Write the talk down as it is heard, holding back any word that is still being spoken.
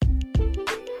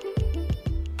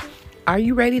Are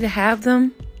you ready to have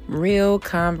them? Real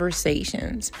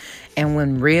conversations. And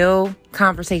when real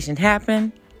conversations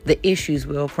happen, the issues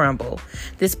will crumble.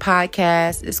 This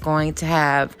podcast is going to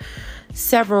have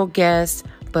several guests,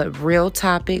 but real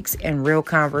topics and real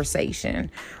conversation.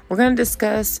 We're going to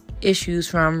discuss issues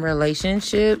from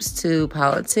relationships to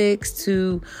politics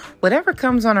to whatever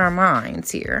comes on our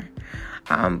minds here.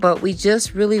 But we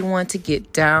just really want to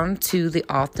get down to the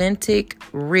authentic,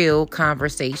 real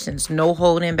conversations. No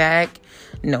holding back,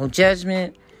 no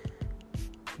judgment,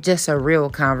 just a real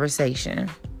conversation.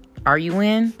 Are you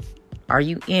in? Are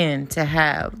you in to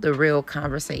have the real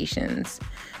conversations?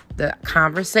 The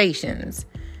conversations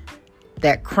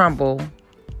that crumble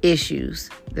issues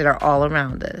that are all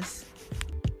around us.